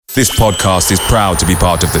This podcast is proud to be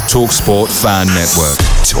part of the TalkSport Fan Network.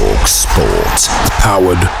 TalkSport.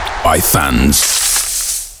 Powered by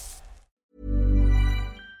fans.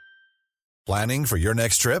 Planning for your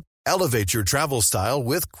next trip? Elevate your travel style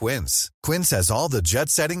with Quince. Quince has all the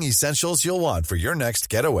jet-setting essentials you'll want for your next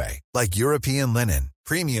getaway, like European linen,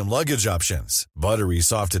 premium luggage options, buttery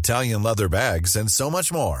soft Italian leather bags, and so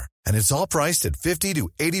much more. And it's all priced at 50 to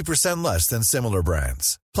 80% less than similar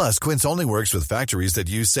brands. Plus, Quince only works with factories that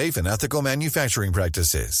use safe and ethical manufacturing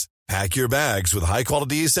practices. Pack your bags with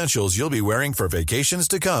high-quality essentials you'll be wearing for vacations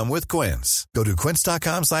to come with Quince. Go to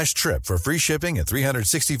quince.com/trip for free shipping and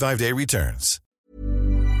 365-day returns.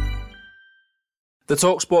 The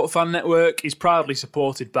TalkSport Fan Network is proudly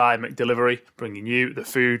supported by McDelivery, bringing you the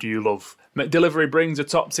food you love. McDelivery brings a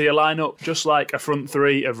top-tier lineup, just like a front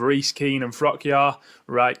three of Reece, Keane and Frockyar,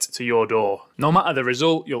 right to your door. No matter the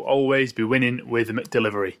result, you'll always be winning with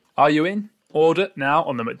McDelivery. Are you in? Order now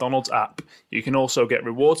on the McDonald's app. You can also get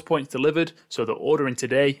rewards points delivered, so that ordering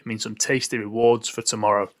today means some tasty rewards for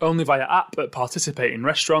tomorrow. Only via app at participating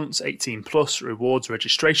restaurants, 18 plus, rewards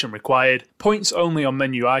registration required, points only on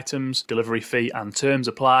menu items, delivery fee and terms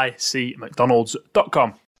apply. See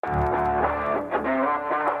mcdonalds.com.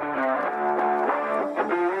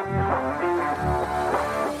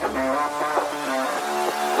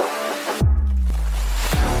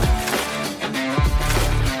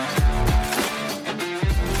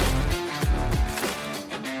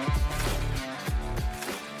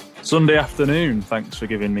 Sunday afternoon, thanks for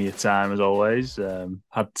giving me your time as always.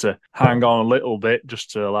 Had to hang on a little bit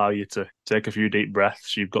just to allow you to take a few deep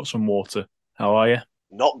breaths. You've got some water. How are you?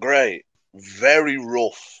 Not great. Very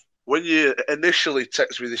rough. When you initially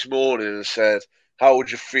texted me this morning and said, how would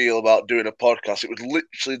you feel about doing a podcast? It was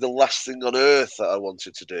literally the last thing on earth that I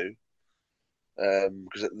wanted to do.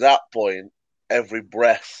 Because at that point, every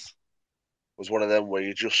breath was one of them where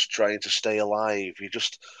you're just trying to stay alive. You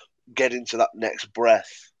just get into that next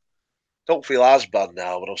breath. Don't feel as bad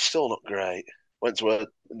now, but I'm still not great. Went to a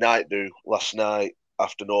night do last night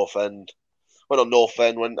after North End. Went on North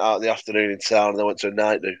End, went out in the afternoon in town, and then went to a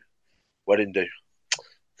night do, wedding do,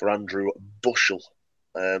 for Andrew Bushell.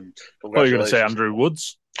 What are you going to say, Andrew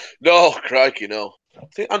Woods? No, crikey, no. I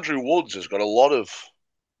think Andrew Woods has got a lot of...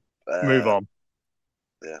 Move on.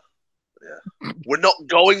 Yeah. We're not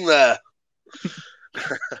going there.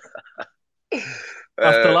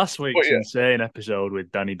 After last week's insane episode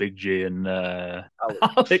with Danny Big G and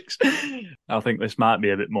Alex, I think this might be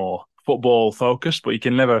a bit more football focused, but you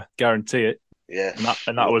can never guarantee it. Yeah,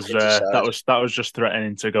 and that was just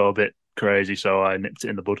threatening to go a bit crazy, so I nipped it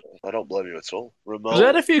in the bud. I don't blame you at all. We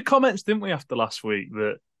had a few comments, didn't we, after last week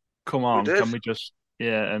that, come on, can we just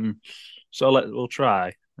so we'll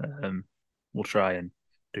try and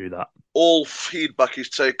do that. All feedback is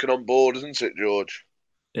taken on board, isn't it, George?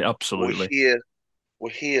 Yeah, absolutely. We're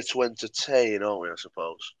here to entertain, aren't we, I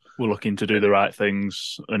suppose? We're looking to do the right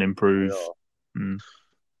things and improve.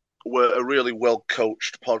 We're a really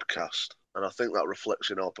well-coached podcast, and I think that reflects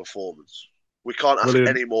in our performance. We can't ask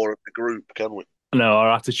any more of the group, can we? No,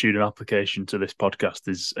 our attitude and application to this podcast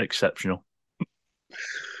is exceptional.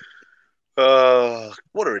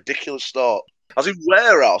 What a ridiculous start. I was in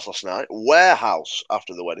Warehouse last night. Warehouse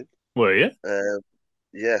after the wedding. Were you?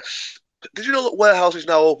 Yes. Did you know that Warehouse is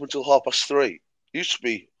now open till 3:30? It used to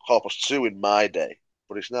be 2:30 in my day,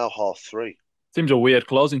 but it's now 3:30. Seems a weird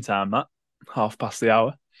closing time, that.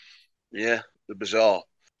 1:30. Yeah, the bizarre.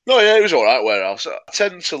 No, yeah, it was all right, Warehouse. I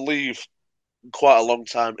tend to leave quite a long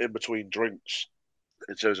time in between drinks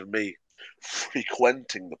in terms of me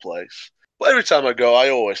frequenting the place. But every time I go, I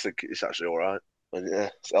always think it's actually all right. And yeah,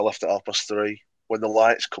 I left at 3:30 when the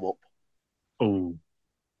lights come up. Oh,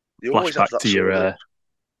 flashback to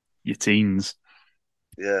your teens.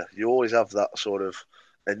 Yeah, you always have that sort of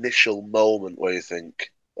initial moment where you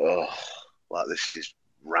think, oh, like this is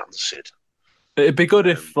rancid. It'd be good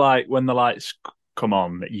if, like, when the lights come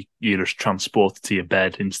on, that you're just transported to your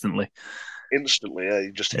bed instantly. Instantly, yeah.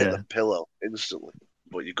 You just hit the pillow instantly.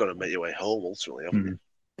 But you've got to make your way home ultimately, haven't you?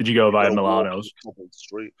 Did you go via Milano's?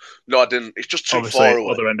 No, I didn't. It's just too Obviously, far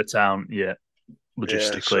away. Other end of town,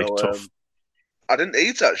 logistically tough. I didn't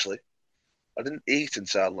eat, actually. I didn't eat in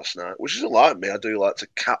town last night, which isn't like me. I do like to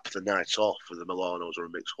cap the night off with a Milano's or a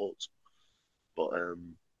mixed hut. But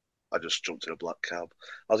I just jumped in a black cab.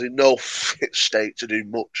 I was in no fit state to do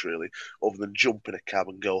much, really, other than jump in a cab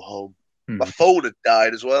and go home. My phone had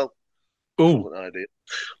died as well. Oh, an idea.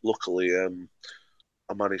 Luckily,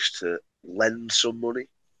 I managed to lend some money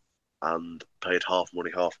and paid half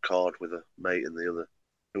money, half card with a mate in the other,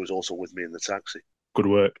 who was also with me in the taxi. Good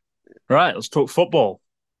work. Yeah. Right, let's talk football.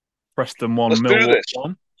 Preston 1, Millwall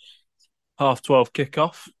 1. 12:30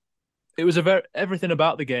 kickoff. It was everything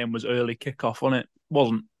about the game was early kickoff on it.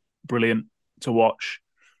 Wasn't brilliant to watch.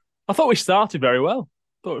 I thought we started very well.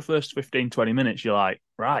 I thought the first 15, 20 minutes, you're like,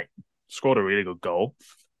 right, scored a really good goal.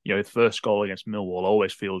 The first goal against Millwall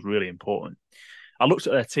always feels really important. I looked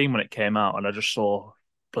at their team when it came out and I just saw,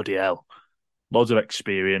 bloody hell, loads of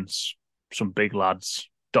experience, some big lads.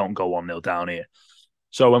 Don't go 1-0 down here.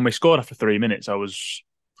 So when we scored after 3 minutes, I was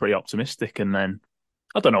pretty optimistic. And then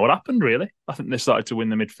I don't know what happened, really. I think they started to win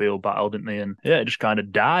the midfield battle, didn't they? And yeah, it just kind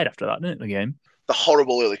of died after that, didn't it, the game? The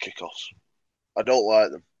horrible early kickoffs. I don't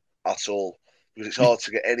like them at all because it's hard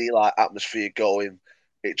to get any atmosphere going.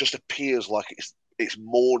 It just appears like it's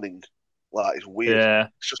morning, like it's weird. Yeah,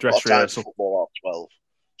 it's just dress not time rehearsal. for football at 12.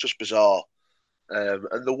 Just bizarre.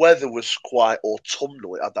 And the weather was quite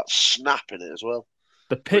autumnal. It had that snap in it as well.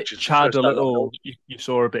 The pitch had a little. You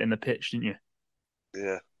saw a bit in the pitch, didn't you?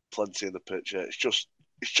 Yeah, plenty in the pitch. Yeah, it's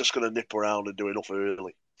just going to nip around and do enough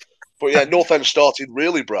early. But yeah, North End started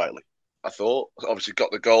really brightly. I thought obviously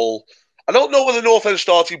got the goal. I don't know whether North End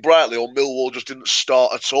started brightly or Millwall just didn't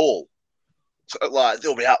start at all. So,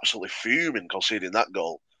 they'll be absolutely fuming conceding that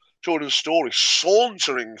goal. Jordan Storey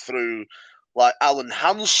sauntering through like Alan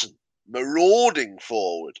Hansen, marauding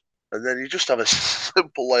forward. And then you just have a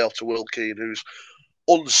simple layoff to Will Keane, who's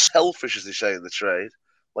unselfish, as they say in the trade.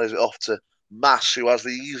 Lays it off to Mass, who has the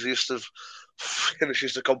easiest of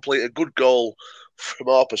finishes to complete a good goal from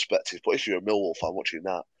our perspective. But if you're a Millwall fan watching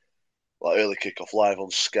that, early kickoff live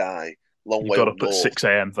on Sky, long You've way got up to put north, 6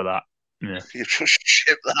 a.m. for that. Yeah. You just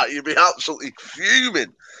ship that, you'd be absolutely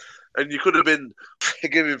fuming. And you could have been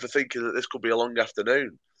forgiven for thinking that this could be a long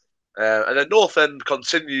afternoon. And then North End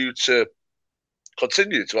continued to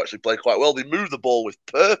actually play quite well. They moved the ball with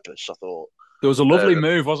purpose, I thought. There was a lovely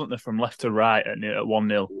move, wasn't there, from left to right at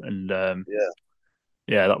 1-0. And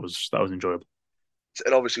yeah, that was enjoyable.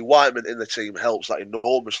 And obviously Whiteman in the team helps that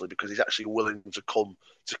enormously because he's actually willing to come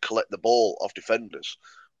to collect the ball off defenders.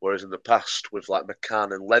 Whereas in the past, with like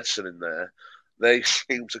McCann and Ledson in there, they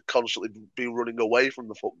seem to constantly be running away from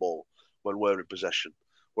the football when we're in possession.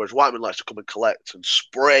 Whereas Whiteman likes to come and collect and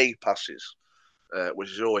spray passes,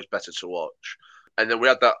 which is always better to watch. And then we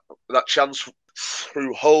had that chance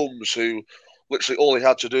through Holmes, who literally all he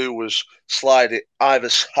had to do was slide it either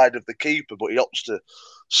side of the keeper, but he opts to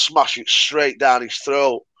smash it straight down his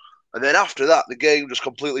throat. And then after that, the game just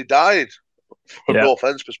completely died from North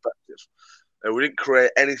End's perspective. And we didn't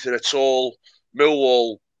create anything at all.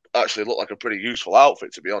 Millwall actually looked like a pretty useful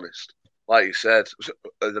outfit, to be honest. Like you said,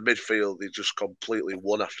 in the midfield, they just completely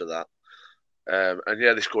won after that. And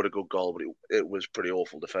yeah, they scored a good goal, but it was pretty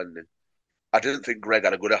awful defending. I didn't think Greg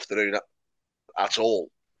had a good afternoon at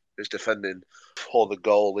all. His defending for the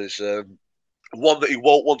goal is one that he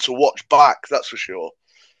won't want to watch back, that's for sure.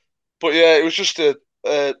 But yeah, it was just a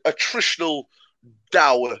attritional,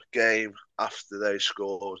 dour game after they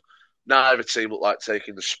scored. Neither team looked like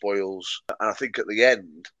taking the spoils. And I think at the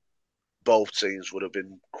end, both teams would have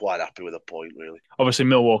been quite happy with a point, really. Obviously,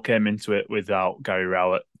 Millwall came into it without Gary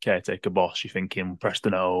Rowett, caretaker boss. You're thinking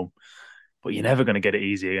Preston at home. But you're never going to get it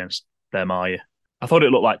easy against them, are you? I thought it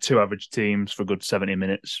looked like two average teams for a good 70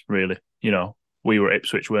 minutes, really. We were at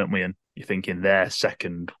Ipswich, weren't we? And you're thinking they're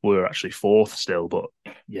second. We're actually fourth still. But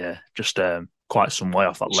yeah, just quite some way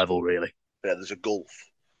off that level, really. Yeah, there's a gulf.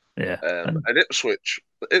 Yeah. And Ipswich,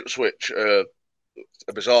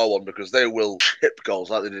 a bizarre one because they will chip goals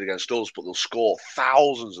like they did against us, but they'll score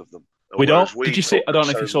thousands of them. Did you see? I don't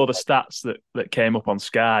know if you saw the stats that came up on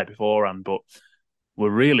Sky beforehand, but we're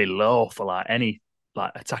really low for any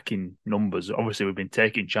attacking numbers. Obviously, we've been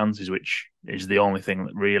taking chances, which is the only thing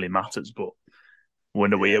that really matters. But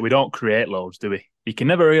we don't create loads, do we? We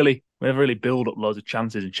never really build up loads of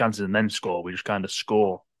chances and then score. We just kind of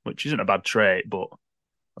score, which isn't a bad trait, but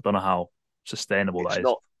I don't know how sustainable that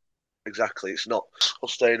is. Exactly, it's not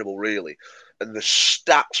sustainable, really. And the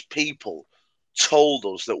stats people told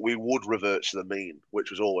us that we would revert to the mean, which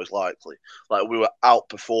was always likely. We were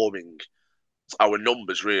outperforming our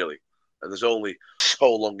numbers, really. And there's only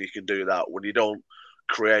so long you can do that. When you don't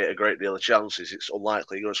create a great deal of chances, it's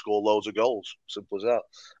unlikely you're going to score loads of goals. Simple as that.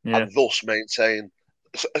 Yeah. And thus maintain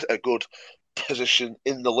a good position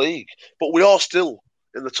in the league. But we are still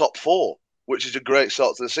in the top four, which is a great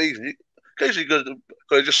start to the season. Occasionally going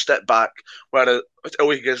to just step back. We had a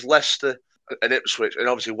week against Leicester and Ipswich, and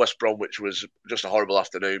obviously West Bromwich was just a horrible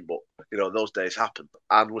afternoon, but those days happen.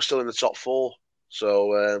 And we're still in the top four.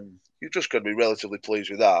 So you're just going to be relatively pleased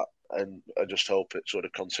with that, and I just hope it sort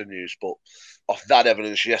of continues. But off that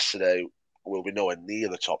evidence yesterday, we'll be nowhere near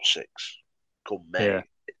the top six come May. Yeah.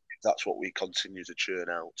 That's what we continue to churn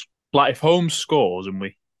out. If Holmes scores and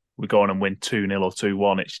we go on and win 2-0 or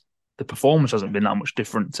 2-1, the performance hasn't been that much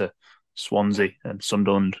different to Swansea and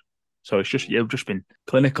Sunderland. So we've just been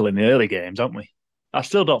clinical in the early games, haven't we? I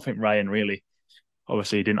still don't think Ryan really.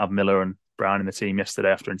 Obviously, he didn't have Miller and Brown in the team yesterday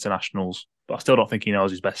after internationals, but I still don't think he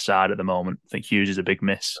knows his best side at the moment. I think Hughes is a big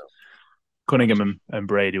miss. Cunningham and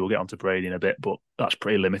Brady, we'll get on to Brady in a bit, but that's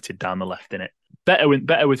pretty limited down the left, innit?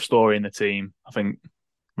 Better with Story in the team. I think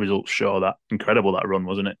results show that. Incredible that run,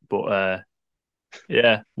 wasn't it? But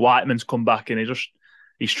Whiteman's come back and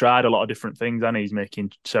he's tried a lot of different things and he's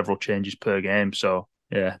making several changes per game. So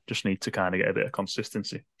yeah, just need to kind of get a bit of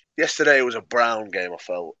consistency. Yesterday was a Brown game, I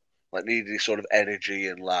felt. Like, needed sort of energy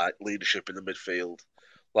and like leadership in the midfield.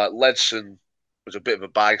 Like, Ledson was a bit of a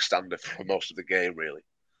bystander for most of the game, really.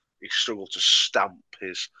 He struggled to stamp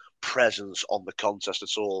his presence on the contest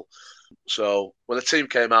at all. So when the team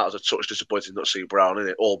came out, I was a touch disappointed not to see Brown in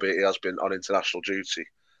it, albeit he has been on international duty.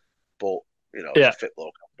 But, he's a fit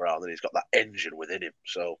bloke, Brown, and he's got that engine within him.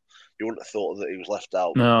 So you wouldn't have thought that he was left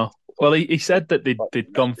out. No. Well, he said that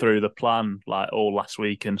they'd gone through the plan like all last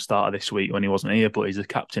week and started this week when he wasn't here, but he's a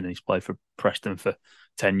captain and he's played for Preston for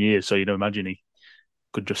 10 years. So, imagine he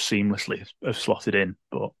could just seamlessly have slotted in.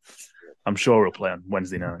 But I'm sure he'll play on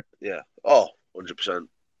Wednesday night. Yeah. Oh, 100%.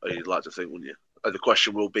 You'd like to think, wouldn't you? And the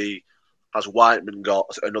question will be, has Whiteman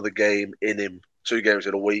got another game in him, 2 games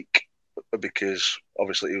in a week? Because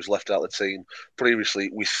obviously he was left out of the team previously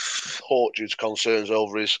with thought due to concerns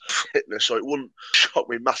over his fitness. So it wouldn't shock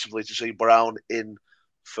me massively to see Brown in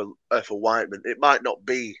for Whiteman. It might not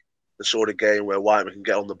be the sort of game where Whiteman can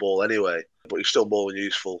get on the ball anyway, but he's still more than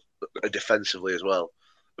useful defensively as well.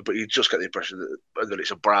 But you just get the impression that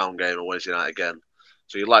it's a Brown game on Wednesday night again.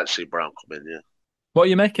 So you'd like to see Brown come in, yeah. What are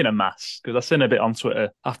you making of Mass? Because I've seen a bit on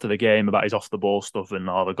Twitter after the game about his off-the-ball stuff and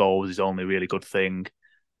the goal was his only really good thing.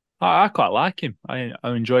 I quite like him. I'm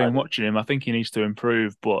enjoying watching him. I think he needs to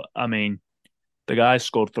improve, but I mean, the guy's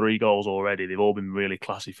scored 3 goals already. They've all been really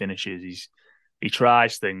classy finishes. He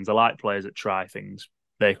tries things. I like players that try things.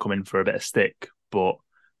 They come in for a bit of stick, but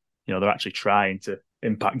they're actually trying to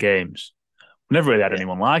impact games. We've never really had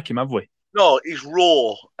anyone like him, have we? No, he's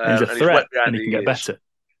raw. He's a threat, and he can get better.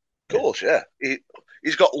 Of course, yeah.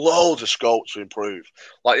 He's got loads of scope to improve.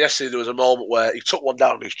 Like yesterday, there was a moment where he took one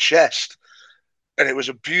down on his chest. And it was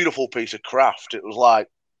a beautiful piece of craft. It was like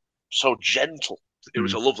so gentle. It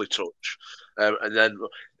was a lovely touch. And then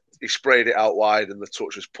he sprayed it out wide and the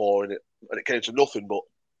touch was poor and it came to nothing. But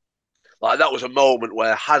like that was a moment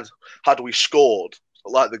where had we scored,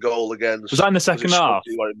 like the goal against... Was that in the second half?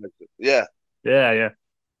 Yeah. Yeah.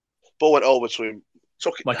 Ball went over to him,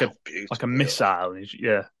 took it like a missile.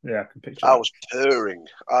 Yeah, I can picture I was purring.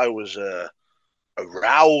 I was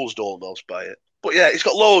aroused almost by it. But yeah, he's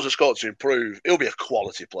got loads of scope to improve. He'll be a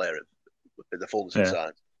quality player in the fullness of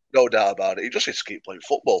time. No doubt about it. He just needs to keep playing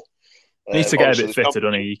football. He needs to get a bit fitter,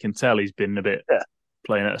 doesn't he? You can tell he's been a bit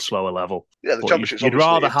playing at a slower level. Yeah, the Championship's you'd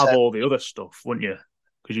rather have all the other stuff, wouldn't you?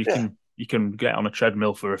 Because you can get on a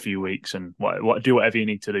treadmill for a few weeks and do whatever you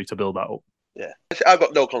need to do to build that up. Yeah, I've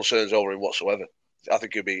got no concerns over him whatsoever. I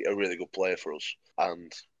think he'll be a really good player for us,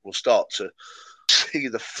 and we'll start to see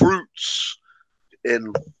the fruits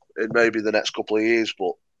in maybe the next couple of years.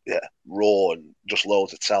 But yeah, raw and just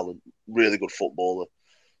loads of talent, really good footballer,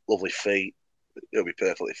 lovely feet. He'll be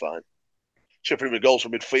perfectly fine. Chipping with goals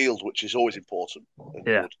from midfield, which is always important.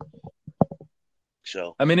 Yeah. Good.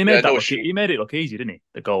 So I mean, he made it look easy, didn't he?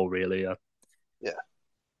 The goal, really. Yeah.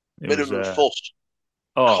 Minimum fuss.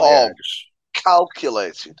 Calm,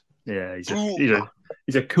 calculated. Yeah,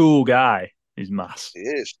 he's a cool guy. He's Mass. He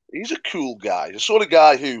is. He's a cool guy. He's the sort of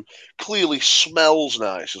guy who clearly smells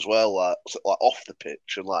nice as well, like off the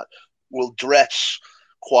pitch, and like will dress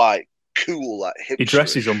quite cool, like hipster. He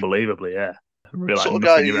dresses unbelievably, yeah. Really, sort of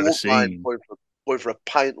guy you've ever seen. Going for a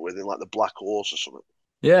pint with in like the Black Horse or something.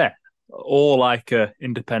 Yeah, or like a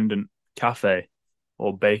independent cafe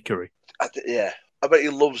or bakery. I bet he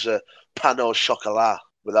loves a pain au chocolat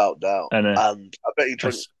without doubt, and I bet he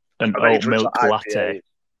drinks an oat milk latte.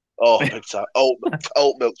 Oh, big time.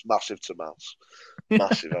 Oat milk's massive to Mass.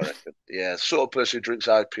 Massive, I reckon. Yeah, the sort of person who drinks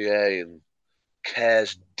IPA and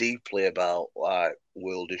cares deeply about like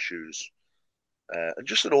world issues, and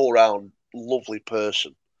just an all-round lovely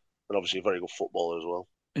person, and obviously a very good footballer as well.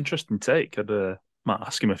 Interesting take. I'd might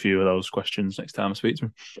ask him a few of those questions next time I speak to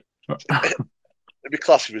him. It'd be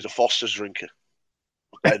class if he was a Foster's drinker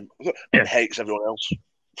and hates everyone else.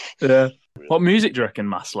 Yeah. What music do you reckon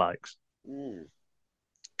Mass likes?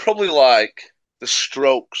 Probably like the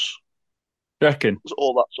Strokes. Do you reckon?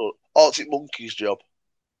 All that sort of Arctic Monkeys job.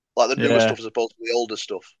 Like the newer stuff as opposed to the older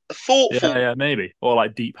stuff. A thoughtful. Yeah, maybe. Or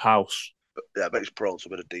like deep house. Yeah, I bet he's prone to a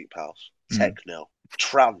bit of deep house. Techno.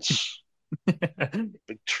 Trance.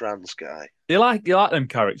 Big trans guy. You like them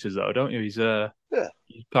characters though, don't you? He's Yeah.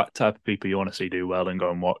 that type of people you want to see do well and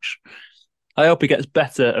go and watch. I hope he gets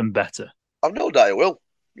better and better. I've no doubt he will.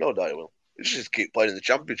 No doubt he will. He just keep playing in the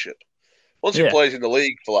Championship. Once he Yeah. plays in the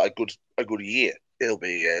league for like a good year, he'll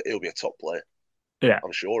be a top player. Yeah.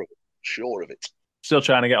 I'm sure of it. Sure of it. Still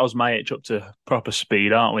trying to get Osmajic up to proper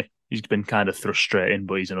speed, aren't we? He's been kind of frustrating,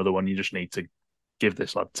 but he's another one you just need to give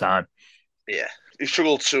this lad time. Yeah, he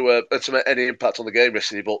struggled to make any impact on the game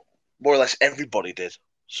yesterday, but more or less everybody did.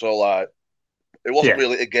 So like, it wasn't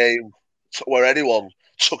really a game where anyone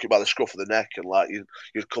took it by the scruff of the neck and like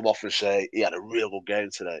you'd come off and say he had a real good game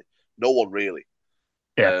today. No one really.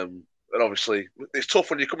 Yeah. And obviously, it's tough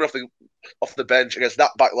when you're coming off the bench against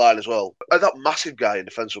that back line as well. And that massive guy in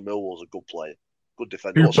defence of Millwall is a good player, good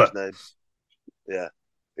defender. What's his name? Yeah,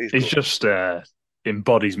 he's just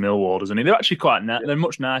embodies Millwall, doesn't he? They're actually quite they're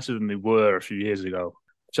much nicer than they were a few years ago.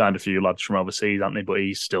 Signed a few lads from overseas, haven't they? But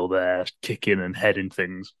he's still there, kicking and heading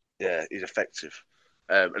things. Yeah, he's effective,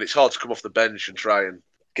 and it's hard to come off the bench and try and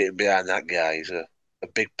get him behind that guy. He's a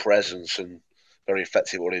big presence and very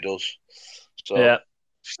effective at what he does. So yeah.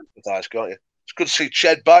 Sympathise, can't you? It's good to see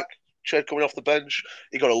Ched back. Ched coming off the bench.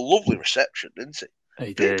 He got a lovely reception, didn't he?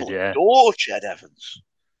 He People did, yeah. adore Ched Evans.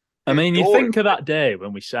 I mean, you think of that day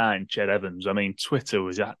when we signed Ched Evans. I mean, Twitter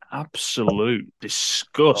was at absolute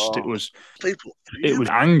disgust. It was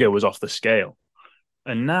anger was off the scale.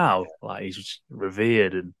 And now, like, he's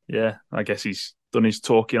revered and, yeah, I guess he's done his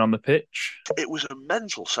talking on the pitch. It was a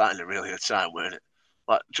mental signing, really, at the time, weren't it?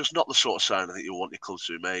 Like, just not the sort of signing that you want your club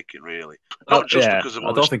to be making, really. Not just because of all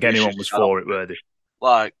I don't think anyone was for it, were they?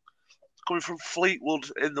 Like, coming from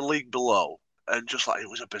Fleetwood in the league below, and just like, it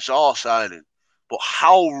was a bizarre signing. But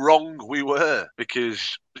how wrong we were,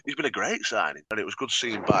 because he's been a great signing, and it was good to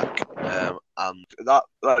see him back. And that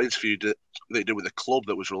interview that he did with the club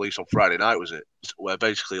that was released on Friday night, was it? Where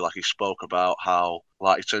basically, like, he spoke about how,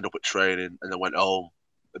 like, he turned up at training and then went home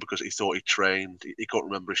because he thought he trained. He couldn't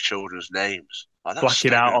remember his children's names. Like,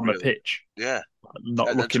 blacking out on the pitch. Yeah.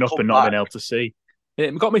 Not looking up and not being able to see.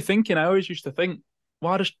 It got me thinking. I always used to think,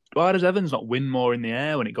 why does Evans not win more in the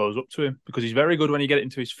air when it goes up to him? Because he's very good when you get it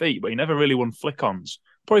into his feet, but he never really won flick-ons.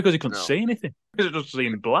 Probably because he couldn't see anything. Because it just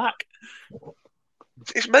seemed black.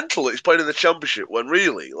 It's mental that he's playing in the Championship when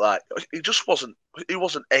really, like, he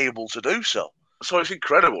wasn't able to do so. So it's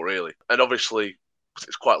incredible, really. And obviously,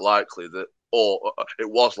 it's quite likely that, or it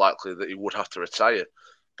was likely that he would have to retire.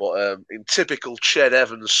 But in typical Ched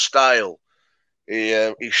Evans style, he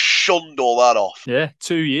shunned all that off. Yeah,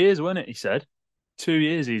 2 years, wasn't it? He said 2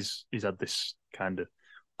 years. He's had this kind of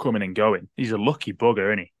coming and going. He's a lucky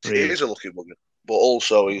bugger, isn't he? Really? He is a lucky bugger, but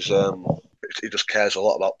also he just cares a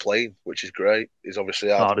lot about playing, which is great. He's obviously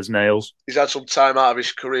hard as nails. He's had some time out of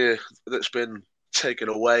his career that's been taken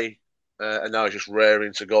away. And now he's just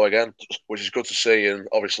raring to go again, which is good to see. And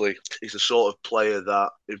obviously, he's the sort of player that,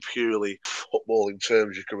 in purely footballing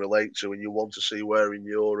terms, you can relate to, and you want to see wearing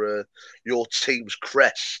your team's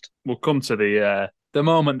crest. We'll come to the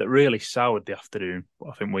moment that really soured the afternoon.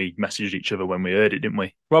 I think we messaged each other when we heard it, didn't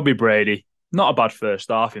we? Robbie Brady, not a bad first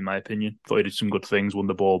half, in my opinion. Thought he did some good things, won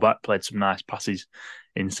the ball back, played some nice passes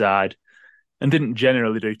inside, and didn't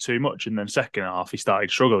generally do too much. And then second half, he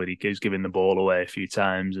started struggling. He was giving the ball away a few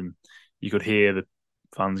times, and you could hear the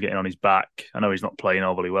fans getting on his back. I know he's not playing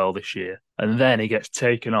overly well this year. And then he gets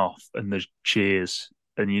taken off and there's cheers.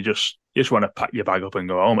 And you just want to pack your bag up and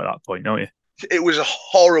go home at that point, don't you? It was a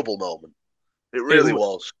horrible moment. It really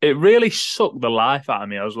was. It really sucked the life out of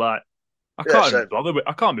me. I was like, I can't be bothered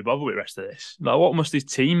with the rest of this. Like, what must his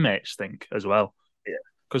teammates think as well? Yeah.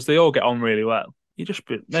 Because they all get on really well.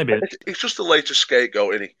 Maybe it's just the latest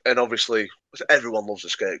scapegoat, isn't he? And obviously, everyone loves a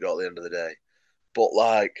scapegoat at the end of the day. But,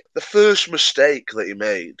 like, the first mistake that he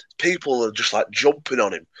made, people are just, like, jumping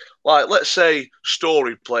on him. Like, let's say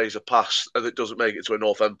Story plays a pass and it doesn't make it to a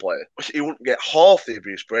North End player. He wouldn't get half the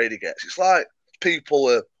abuse Brady gets. It's like people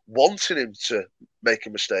are wanting him to make a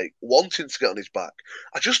mistake, wanting to get on his back.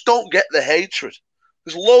 I just don't get the hatred.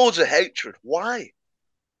 There's loads of hatred. Why?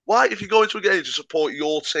 Why, if you go into a game to support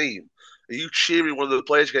your team, are you cheering one of the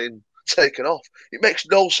players getting taken off? It makes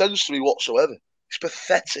no sense to me whatsoever. It's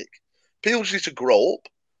pathetic. People just need to grow up.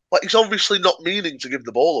 Like, he's obviously not meaning to give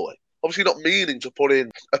the ball away. Obviously not meaning to put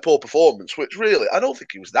in a poor performance, which really, I don't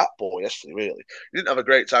think he was that poor yesterday, really. He didn't have a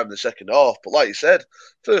great time in the second half, but like you said,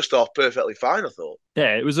 first half, perfectly fine, I thought.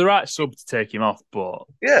 Yeah, it was the right sub to take him off, but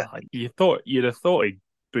yeah, you'd have thought he'd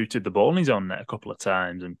booted the ball in his own net a couple of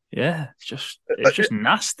times, and yeah, it's just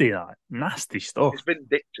nasty, like, nasty stuff. It's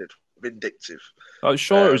vindictive. I was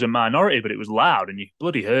sure it was a minority, but it was loud, and you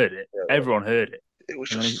bloody heard it. Yeah, everyone heard it. It was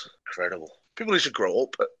just incredible. People need to grow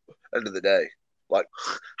up. End of the day. Like,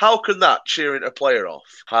 how can that cheering a player off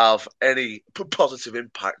have any positive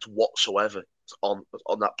impact whatsoever on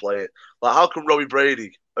that player? Like, how can Robbie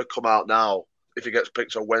Brady come out now if he gets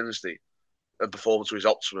picked on Wednesday and perform to his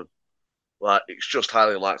optimum? Like, it's just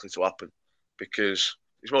highly unlikely to happen because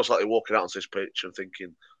he's most likely walking out onto this pitch and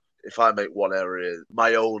thinking, if I make one error here,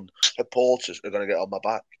 my own supporters are going to get on my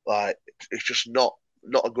back. Like, it's just not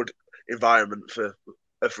a good environment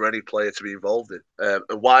for any player to be involved in.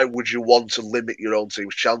 And why would you want to limit your own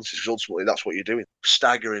team's chances? Because ultimately, that's what you're doing.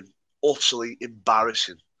 Staggering, utterly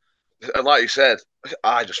embarrassing. And like you said,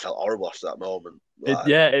 I just felt horrible after that moment. Like,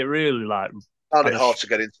 it really found it hard to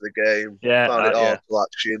get into the game. Yeah, found it hard to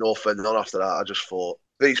cheer off, and then after that, I just thought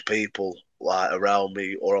these people around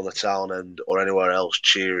me or on the town end or anywhere else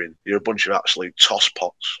cheering, you're a bunch of absolute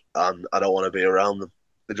tosspot, and I don't want to be around them.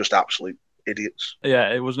 They're just absolute idiots.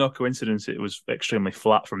 Yeah, it was no coincidence. It was extremely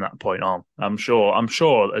flat from that point on. I'm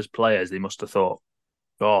sure as players they must have thought,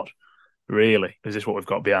 God, really? Is this what we've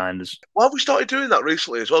got behind us? Why have we started doing that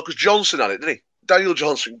recently as well? Because Johnson had it, didn't he? Daniel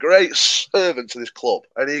Johnson, great servant to this club,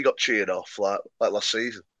 and he got cheered off like last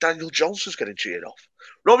season. Daniel Johnson's getting cheered off.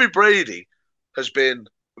 Robbie Brady has been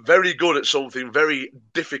very good at something very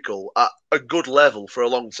difficult at a good level for a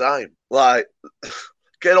long time. Like,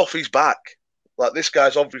 get off his back. Like, this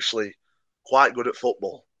guy's obviously quite good at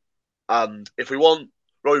football. And if we want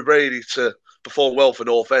Robbie Brady to perform well for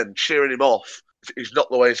North End, cheering him off is not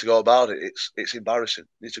the way to go about it. It's embarrassing.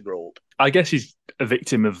 He needs to grow up. I guess he's a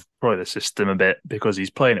victim of probably the system a bit because he's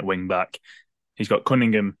playing at wing back. He's got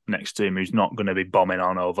Cunningham next to him who's not going to be bombing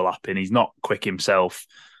on overlapping. He's not quick himself.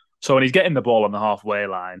 So when he's getting the ball on the halfway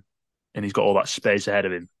line and he's got all that space ahead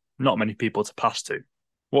of him, not many people to pass to.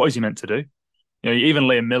 What is he meant to do? You know, even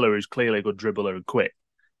Liam Miller, who's clearly a good dribbler and quick,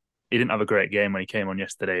 he didn't have a great game when he came on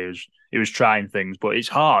yesterday. He was trying things, but it's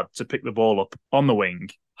hard to pick the ball up on the wing,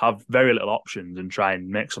 have very little options and try and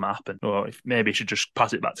make something happen. Or maybe he should just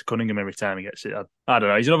pass it back to Cunningham every time he gets it. I don't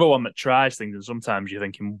know. He's another one that tries things and sometimes you're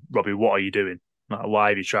thinking, Robbie, what are you doing? Like, why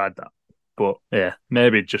have you tried that? But yeah,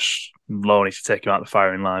 maybe just Lowe needs to take him out the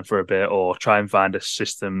firing line for a bit or try and find a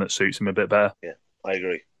system that suits him a bit better. Yeah, I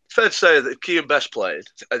agree. It's fair to say that if Keane Best played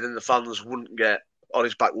and then the fans wouldn't get on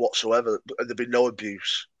his back whatsoever and there'd be no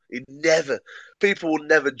abuse, people would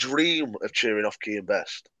never dream of cheering off Keane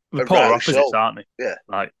Best. The polar opposites, aren't they? Yeah.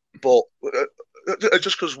 Like, but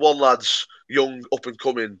just because one lad's young, up and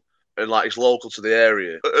coming, and like he's local to the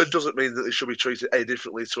area, it doesn't mean that he should be treated any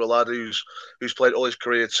differently to a lad who's played all his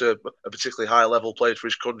career to a particularly high level, played for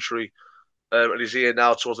his country, and he's here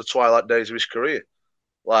now towards the twilight days of his career.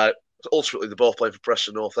 Like, ultimately, they both played for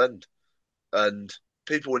Preston North End, and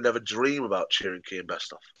people would never dream about cheering Keane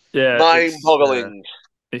Best off. Yeah, mind-boggling.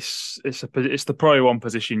 It's the probably one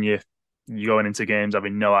position you're going into games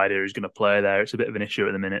having no idea who's going to play there. It's a bit of an issue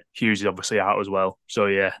at the minute. Hughes is obviously out as well, so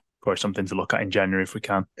yeah. Probably something to look at in January if we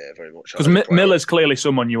can. Yeah, very much. Because Miller's clearly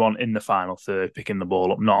someone you want in the final third, picking the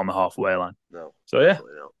ball up, not on the halfway line. No. So yeah,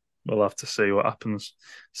 we'll have to see what happens.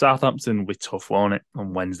 Southampton will be tough, won't it?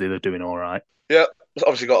 On Wednesday, they're doing all right. Yeah,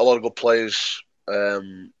 obviously got a lot of good players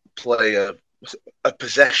play a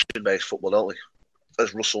possession-based football, don't they?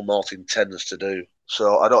 As Russell Martin tends to do.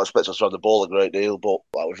 So I don't expect us to have the ball a great deal, but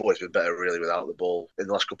we've always been better really without the ball in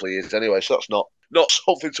the last couple of years anyway. So that's not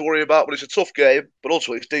something to worry about, but it's a tough game. But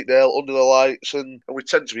ultimately, it's Deepdale under the lights, and we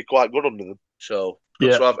tend to be quite good under them. So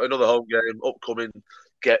good to have another home game upcoming,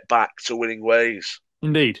 get back to winning ways.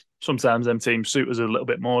 Indeed. Sometimes them teams suit us a little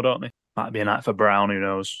bit more, don't they? Might be a night for Brown, who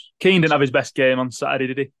knows. Keane didn't have his best game on Saturday,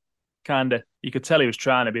 did he? Kinda. You could tell he was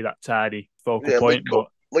trying to be that tidy focal point.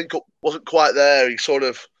 Link up wasn't quite there. He sort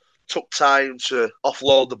of took time to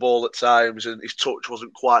offload the ball at times, and his touch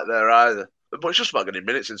wasn't quite there either. But it's just about getting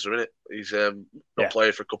minutes into him, isn't it? He's not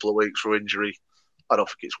played for a couple of weeks for injury. I don't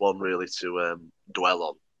think it's one really to dwell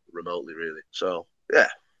on remotely, really. So, yeah,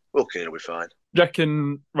 Keane will be fine. Do you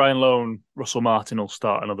reckon Ryan Lowe and Russell Martin will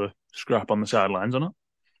start another scrap on the sidelines or not?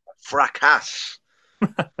 Fracas.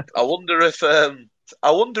 I wonder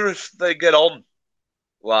if they get on.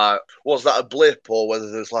 Like, was that a blip, or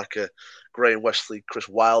whether there's like a Graham Wesley, Chris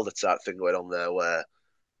Wilder type thing going on there where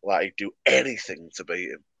like he'd do anything to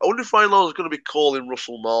beat him. I wonder if Ryan Lowe's going to be calling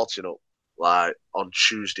Russell Martin up like on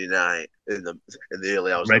Tuesday night in the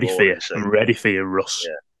early hours. Ready for you, I'm ready for you, Russ.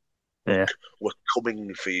 Yeah. We're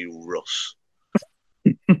coming for you, Russ.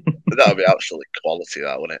 That would be absolutely quality,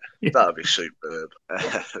 that, wouldn't it? Yeah. That would be superb.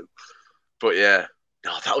 But yeah,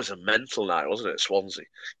 no, that was a mental night, wasn't it, Swansea?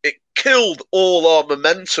 It killed all our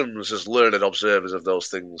momentums as learned observers of those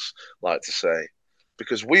things, like to say,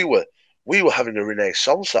 because we were having a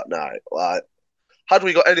renaissance that night. Like, had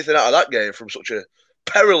we got anything out of that game from such a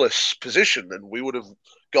perilous position, then we would have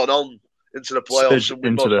gone on into the playoffs, and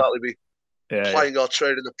we'd most likely be playing our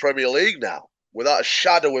trade in the Premier League now, without a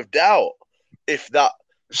shadow of doubt, if that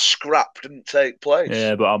scrap didn't take place.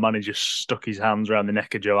 Yeah, but our manager stuck his hands around the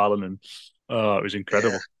neck of Joe Allen, and it was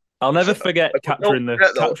incredible. Yeah. I'll never forget capturing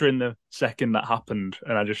the second that happened,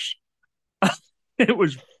 and I just it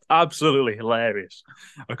was absolutely hilarious.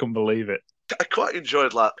 I couldn't believe it. I quite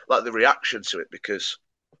enjoyed like the reaction to it, because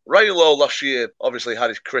Ryan Lowe last year obviously had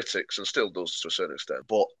his critics and still does to a certain extent,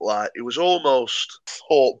 but like it was almost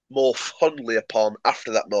thought more fondly upon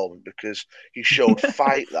after that moment because he showed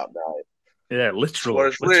fight that night. Yeah,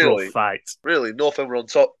 literal fight. Really, Northend were on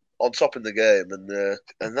top in the game,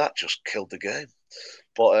 and that just killed the game.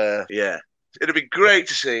 But yeah, it'd be great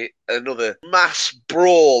to see another mass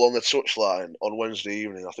brawl on the touchline on Wednesday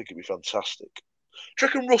evening. I think it'd be fantastic. Do you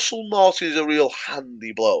reckon Russell Martin is a real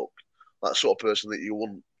handy bloke? That sort of person that you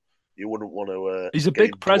wouldn't want to. He's a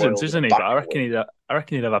big presence, isn't he? But I reckon he'd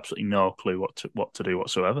have absolutely no clue what to do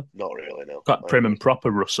whatsoever. Not really, no. Quite prim and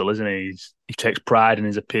proper, Russell, isn't he? He takes pride in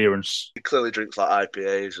his appearance. He clearly drinks like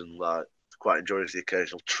IPAs and like quite enjoys the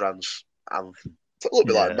occasional trance anthem. It's a little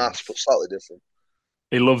bit like Mass, but slightly different.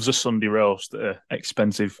 He loves a Sunday roast at an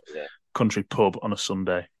expensive country pub on a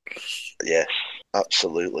Sunday. Yes,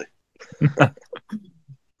 absolutely.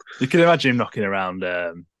 You can imagine him knocking around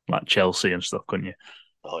like Chelsea and stuff, couldn't you?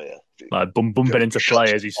 Oh yeah, like bumping into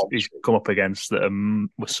players he's come up against that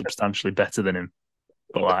were substantially better than him,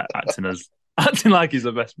 but like acting like he's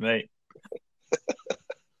the best mate.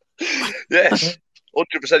 Yes,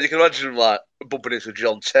 100%. You can imagine him like bumping into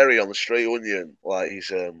John Terry on the street, wouldn't you? And like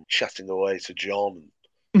he's chatting away to John,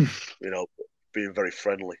 and being very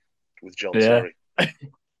friendly with John Terry. And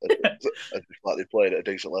like they played at a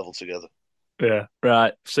decent level together. Yeah,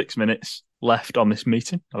 right. 6 minutes left on this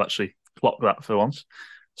meeting. I've actually clocked that for once.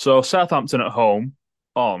 So Southampton at home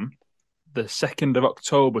on the 2nd of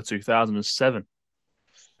October 2007.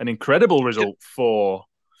 An incredible result for,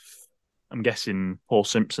 I'm guessing, Paul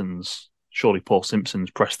Simpson's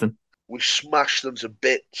Preston. We smashed them to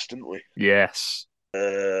bits, didn't we? Yes.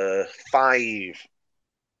 5-1.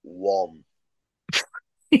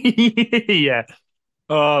 Yeah.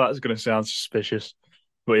 Oh, that's going to sound suspicious.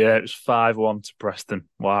 But yeah, it was 5-1 to Preston.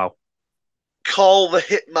 Wow. Call the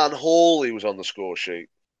Hitman Hall, he was on the score sheet.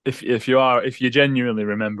 If you're genuinely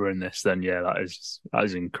remembering this, then yeah, that is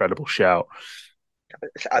an incredible shout.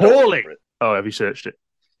 Hawley! Oh, have you searched it?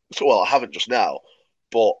 Well, I haven't just now,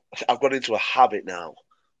 but I've got into a habit now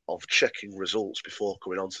of checking results before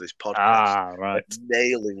coming onto this podcast. Ah, right.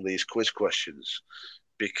 Nailing these quiz questions.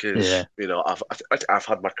 Because, I've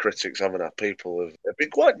had my critics, haven't I? People have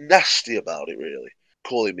been quite nasty about it, really.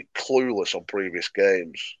 Calling me clueless on previous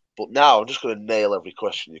games. But now I'm just going to nail every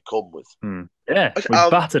question you come with. Yeah, we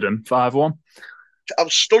battered them 5-1. I'm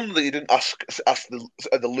stunned that you didn't ask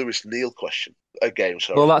the Lewis Neal question again.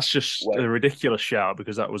 Sorry. Well, that's just a ridiculous shout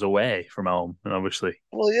because that was away from home, and obviously.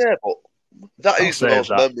 Well, yeah, but that is the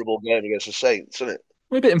most memorable game against the Saints, isn't it?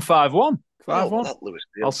 We beat him 5-1. 5-1.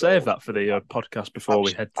 I'll save that for the podcast before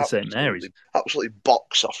we head to St Mary's. Absolutely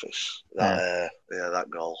box office. That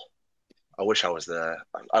goal. I wish I was there.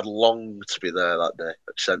 I'd long to be there that day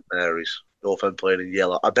at St Mary's. Northend playing in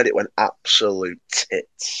yellow. I bet it went absolute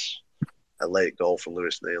tits. A late goal from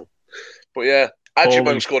Lewis Neal. But yeah,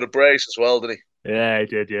 Adjumang scored a brace as well, didn't he? Yeah, he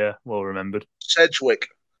did. Yeah, well remembered. Sedgwick.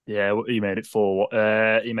 Yeah, he made it 4.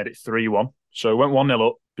 He made it 3-1. So it went 1-0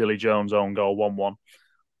 up. Billy Jones' own goal, 1-1.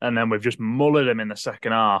 And then we've just mullered him in the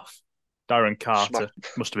second half. Darren Carter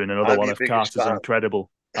must have been another one of Carter's incredible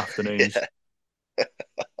afternoons.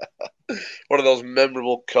 One of those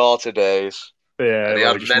memorable Carter days. Yeah,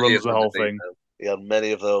 he just runs the whole thing. He had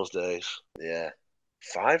many of those days. Yeah.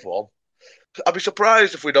 5-1. I'd be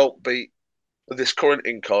surprised if we don't beat this current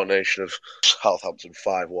incarnation of Southampton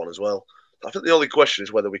 5-1 as well. I think the only question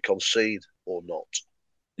is whether we concede or not.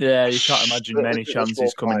 Yeah, you can't imagine many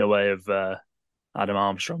chances coming the way of Adam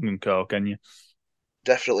Armstrong and co, can you?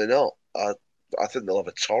 Definitely not. I think they'll have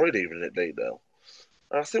a torrid evening at Deepdale.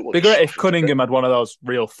 It'd be great if Cunningham had one of those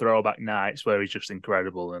real throwback nights where he's just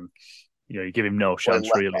incredible and you give him no chance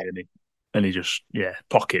really, and he just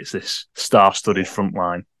pockets this star-studded front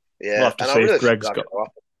line. Yeah, we'll have to see if Greg's got.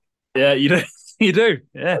 Yeah, you do. You do.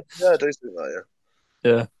 Yeah. Yeah, I do think that.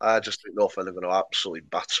 Yeah. I just think Northend are going to absolutely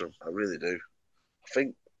batter them. I really do. I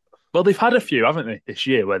think. Well, they've had a few, haven't they, this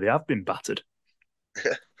year where they have been battered.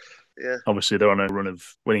 Yeah. Obviously, they're on a run of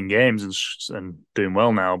winning games and doing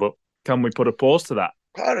well now, but can we put a pause to that?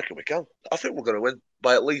 I reckon we can. I think we're going to win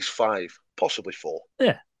by at least 5, possibly 4.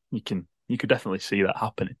 Yeah, you could definitely see that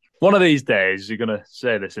happening. One of these days, you're going to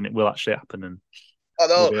say this and it will actually happen. And I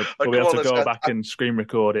know. We'll be able to go back and screen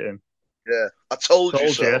record it. And Yeah, I told you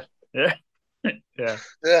so. Yeah. Yeah.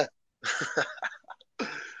 Yeah.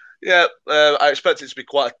 Yeah, I expect it to be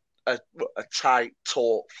quite a tight,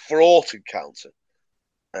 taut, fraught encounter.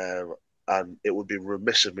 And it would be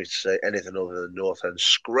remiss of me to say anything other than North End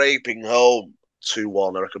scraping home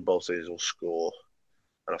 2-1. I reckon both teams will score.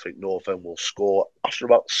 And I think North End will score after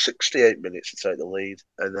about 68 minutes to take the lead.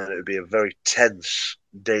 And then it would be a very tense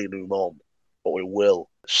denouement, but we will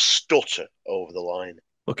stutter over the line.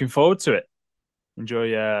 Looking forward to it. Enjoy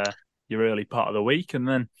your early part of the week, and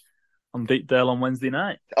then on Deepdale on Wednesday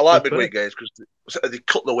night. I like midweek games because they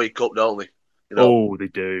cut the week up, don't they? You know, oh, they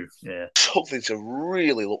do, yeah. Something to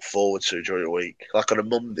really look forward to during the week. Like on a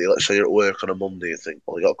Monday, let's say you're at work on a Monday and think,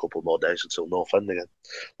 well, you got a couple more days until North End again.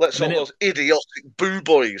 Let's hope those idiotic boo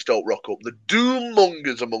boys don't rock up. The doom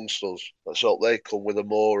mongers amongst us. Let's hope they come with a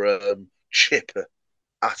more chipper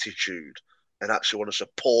attitude and actually want to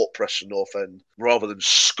support Preston North End rather than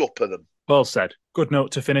scupper them. Well said. Good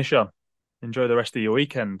note to finish on. Enjoy the rest of your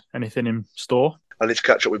weekend. Anything in store? I need to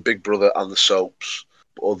catch up with Big Brother and the soaps.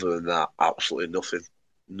 But other than that, absolutely nothing.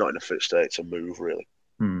 Not in a fit state to move, really.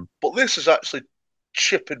 But this is actually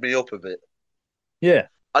chipping me up a bit. Yeah.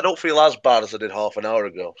 I don't feel as bad as I did half an hour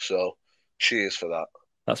ago, so cheers for that.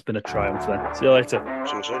 That's been a triumph then. See you later.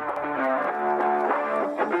 See you soon.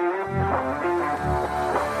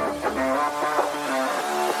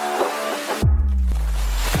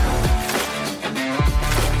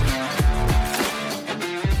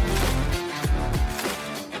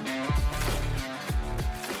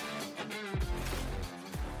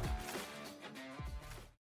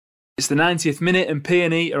 It's the 90th minute and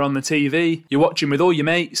P&E are on the TV. You're watching with all your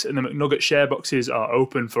mates and the McNugget share boxes are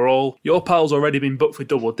open for all. Your pal's already been booked for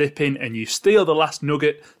double dipping and you steal the last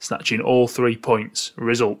nugget, snatching all 3 points.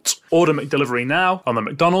 Result: order McDelivery now on the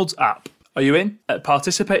McDonald's app. Are you in? At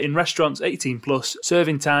participating restaurants 18 plus,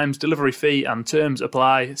 serving times, delivery fee and terms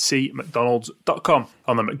apply. See mcdonalds.com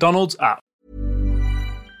on the McDonald's app.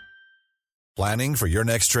 Planning for your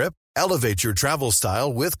next trip? Elevate your travel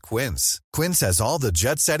style with Quince. Quince has all the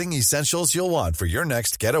jet-setting essentials you'll want for your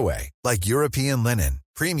next getaway, like European linen,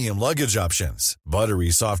 premium luggage options,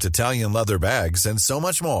 buttery soft Italian leather bags, and so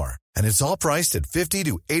much more. And it's all priced at 50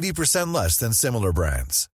 to 80% less than similar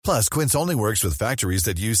brands. Plus, Quince only works with factories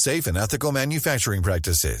that use safe and ethical manufacturing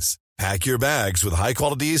practices. Pack your bags with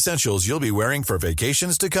high-quality essentials you'll be wearing for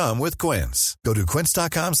vacations to come with Quince. Go to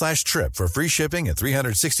quince.com/trip for free shipping and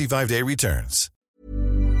 365-day returns.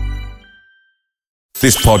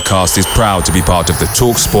 This podcast is proud to be part of the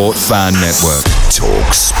TalkSport Fan Network.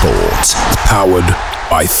 TalkSport. Powered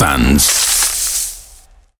by fans.